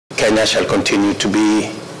Kenya shall continue to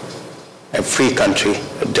be a free country,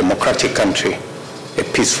 a democratic country, a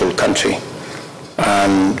peaceful country.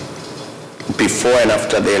 And before and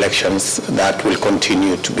after the elections, that will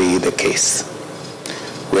continue to be the case.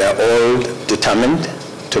 We are all determined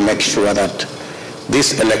to make sure that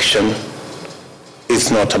this election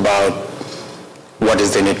is not about what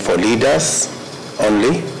is the need for leaders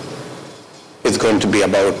only. It's going to be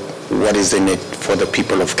about what is the need for the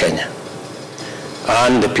people of Kenya.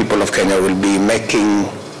 And the people of Kenya will be making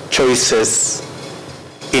choices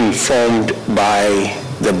informed by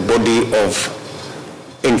the body of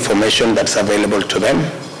information that's available to them.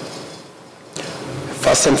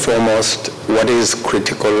 First and foremost, what is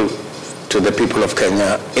critical to the people of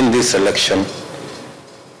Kenya in this election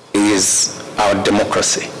is our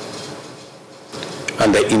democracy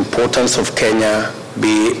and the importance of Kenya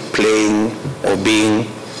being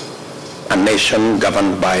a nation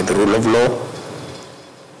governed by the rule of law,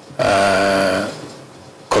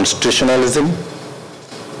 constitutionalism,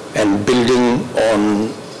 and building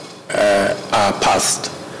on our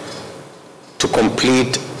past to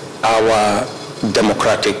complete our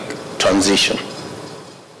democratic transition.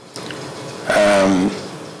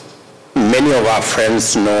 Many of our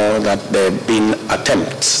friends know that there have been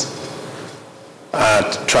attempts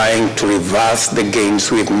at trying to reverse the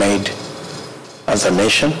gains we've made as a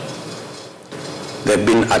nation. There have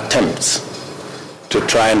been attempts to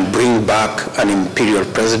try and bring back an imperial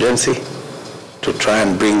presidency, to try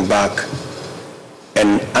and bring back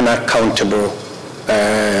an unaccountable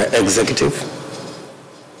executive,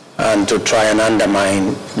 and to try and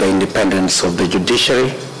undermine the independence of the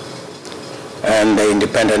judiciary and the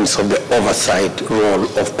independence of the oversight role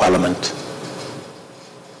of Parliament.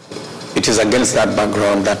 It is against that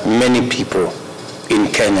background that many people in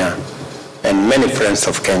Kenya and many friends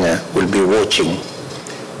of Kenya will be watching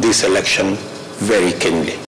this election very keenly.